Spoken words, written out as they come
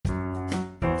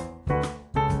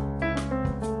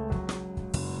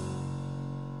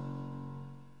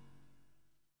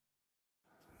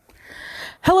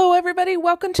everybody.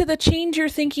 Welcome to the Change Your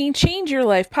Thinking, Change Your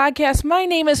Life podcast. My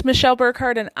name is Michelle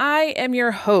Burkhardt, and I am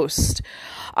your host.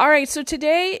 All right, so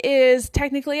today is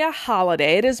technically a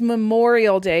holiday. It is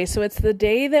Memorial Day, so it's the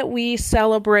day that we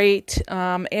celebrate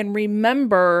and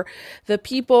remember the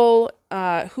people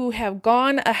who have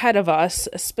gone ahead of us,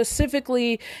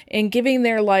 specifically in giving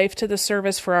their life to the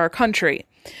service for our country.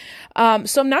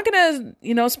 So I'm not going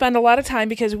to, spend a lot of time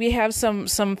because we have some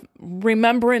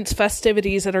remembrance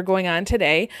festivities that are going on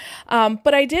today.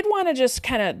 But I did want to just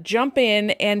kind of jump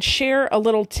in and share a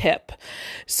little tip.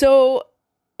 So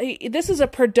this is a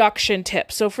production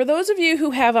tip. So for those of you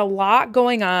who have a lot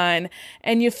going on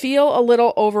and you feel a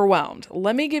little overwhelmed,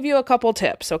 let me give you a couple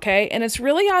tips, okay? And it's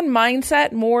really on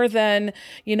mindset more than,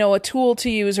 a tool to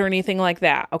use or anything like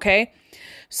that, okay?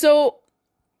 So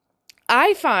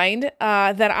I find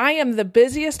that I am the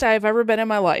busiest I've ever been in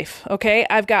my life, okay?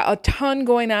 I've got a ton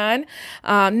going on.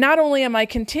 Not only am I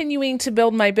continuing to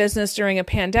build my business during a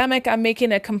pandemic, I'm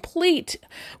making a complete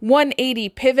 180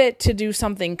 pivot to do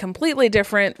something completely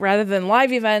different rather than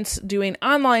live events, doing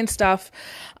online stuff.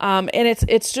 And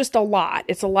it's just a lot.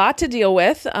 It's a lot to deal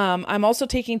with. I'm also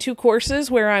taking 2 courses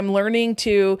where I'm learning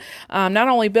to not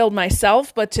only build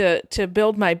myself, but to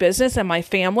build my business and my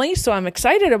family. So I'm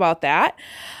excited about that.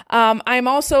 I'm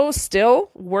also still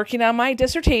working on my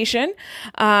dissertation.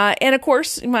 And of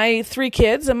course, my 3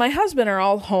 kids and my husband are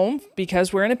all home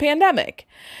because we're in a pandemic.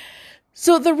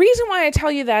 So the reason why I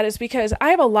tell you that is because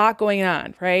I have a lot going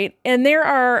on, right? And there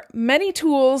are many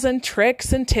tools and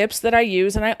tricks and tips that I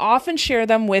use, and I often share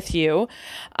them with you.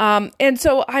 And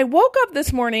so I woke up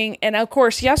this morning, and of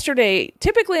course, yesterday,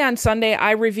 typically on Sunday,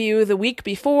 I review the week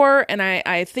before, and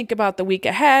I think about the week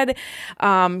ahead,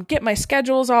 get my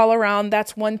schedules all around.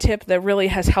 That's one tip that really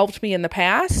has helped me in the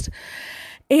past.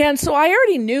 And so I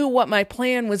already knew what my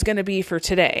plan was going to be for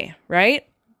today, right?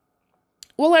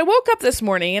 Well, I woke up this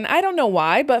morning and I don't know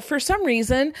why, but for some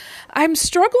reason I'm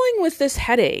struggling with this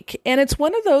headache, and it's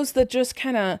one of those that just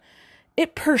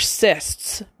it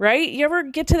persists, right? You ever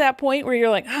get to that point where you're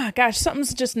like, gosh,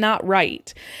 something's just not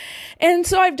right. And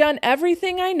so I've done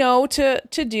everything I know to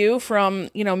do, from,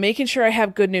 making sure I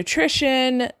have good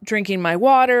nutrition, drinking my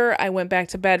water. I went back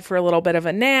to bed for a little bit of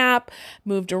a nap,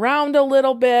 moved around a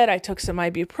little bit. I took some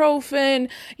ibuprofen,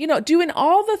 doing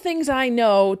all the things I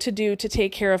know to do to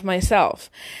take care of myself.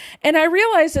 And I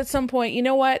realized at some point, you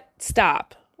know what?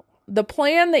 Stop. The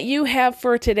plan that you have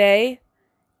for today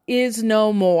is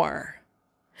no more.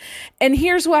 And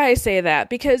here's why I say that,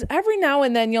 because every now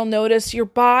and then you'll notice your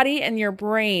body and your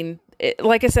brain,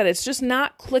 like I said, it's just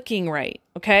not clicking right,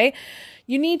 okay?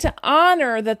 You need to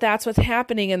honor that that's what's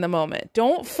happening in the moment.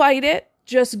 Don't fight it,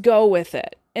 just go with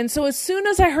it. And so as soon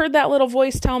as I heard that little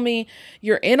voice tell me,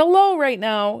 you're in a low right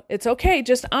now, it's okay,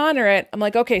 just honor it. I'm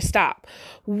like, okay, stop.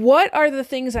 What are the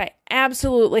things I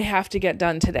absolutely have to get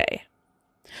done today?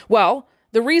 Well,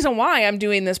 the reason why I'm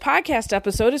doing this podcast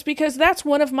episode is because that's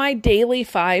one of my daily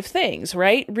 5 things,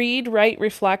 right? Read, write,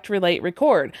 reflect, relate,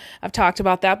 record. I've talked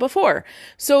about that before.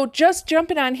 So just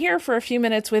jumping on here for a few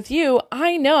minutes with you,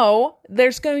 I know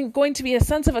there's going to be a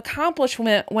sense of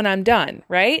accomplishment when I'm done,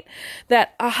 right?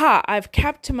 That, I've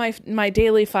kept to my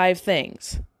daily 5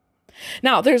 things.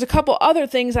 Now, there's a couple other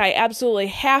things I absolutely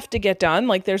have to get done.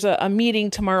 Like there's a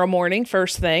meeting tomorrow morning,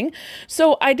 first thing.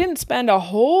 So I didn't spend a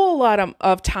whole lot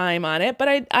of time on it,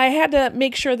 but I had to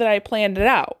make sure that I planned it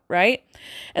out, right?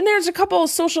 And there's a couple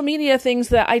of social media things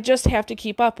that I just have to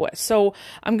keep up with. So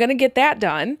I'm going to get that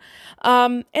done.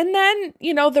 And then,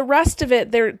 the rest of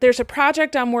it, there's a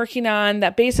project I'm working on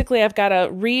that basically I've got to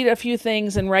read a few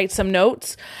things and write some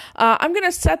notes. I'm going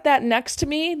to set that next to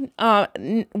me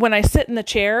when I sit in the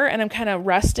chair and I'm kind of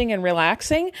resting and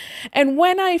relaxing. And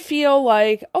when I feel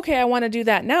like, okay, I want to do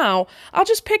that now, I'll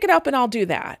just pick it up and I'll do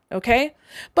that. Okay.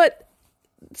 But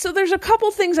so there's a couple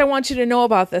things I want you to know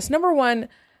about this. Number one,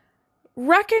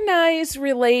 recognize,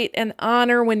 relate, and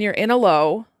honor when you're in a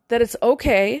low, that it's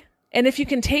okay. And if you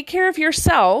can take care of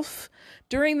yourself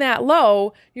during that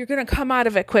low, you're going to come out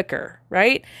of it quicker,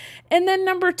 right? And then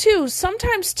number 2,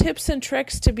 sometimes tips and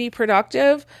tricks to be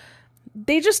productive,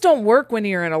 they just don't work when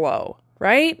you're in a low,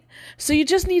 right? So you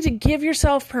just need to give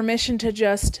yourself permission to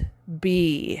just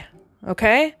be,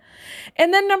 okay?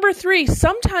 And then number 3,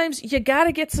 sometimes you got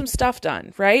to get some stuff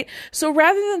done, right? So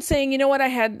rather than saying, you know what, I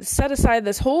had set aside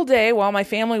this whole day while my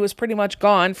family was pretty much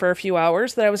gone for a few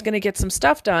hours that I was going to get some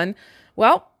stuff done,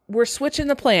 well, we're switching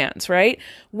the plans, right?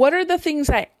 What are the things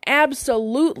I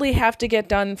absolutely have to get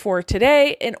done for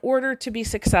today in order to be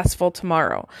successful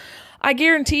tomorrow? I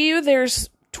guarantee you there's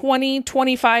 20,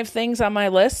 25 things on my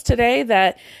list today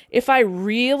that if I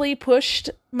really pushed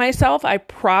myself, I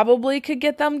probably could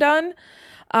get them done.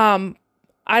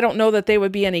 I don't know that they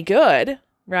would be any good,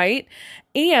 right?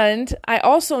 And I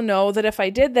also know that if I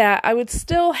did that, I would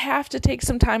still have to take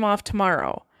some time off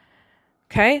tomorrow.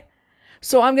 Okay?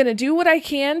 So I'm going to do what I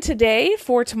can today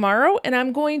for tomorrow, and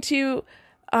I'm going to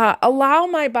allow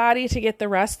my body to get the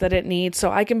rest that it needs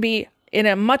so I can be in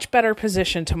a much better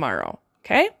position tomorrow.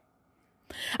 Okay?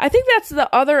 I think that's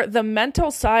the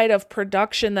mental side of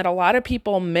production that a lot of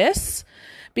people miss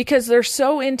because they're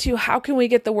so into how can we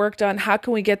get the work done, how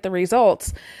can we get the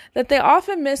results, that they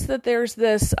often miss that there's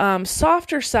this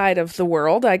softer side of the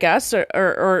world, I guess,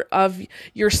 or of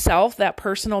yourself, that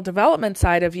personal development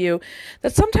side of you,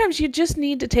 that sometimes you just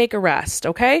need to take a rest,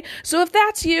 okay? So if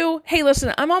that's you, hey,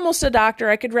 listen, I'm almost a doctor.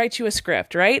 I could write you a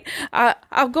script, right?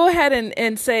 I'll go ahead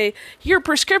and say, your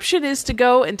prescription is to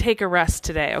go and take a rest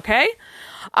today, okay?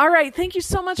 All right. Thank you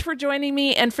so much for joining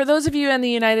me. And for those of you in the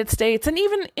United States and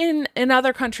even in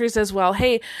other countries as well,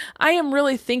 hey, I am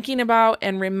really thinking about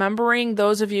and remembering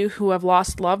those of you who have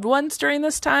lost loved ones during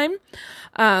this time.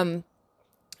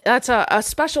 That's a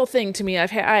special thing to me.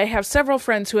 I have several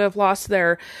friends who have lost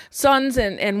their sons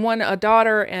and one a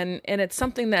daughter, and it's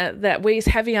something that weighs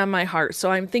heavy on my heart.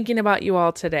 So I'm thinking about you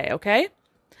all today. Okay.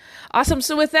 Awesome.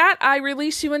 So with that, I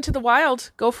release you into the wild.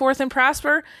 Go forth and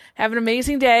prosper. Have an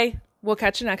amazing day. We'll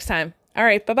catch you next time. All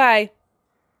right. Bye-bye.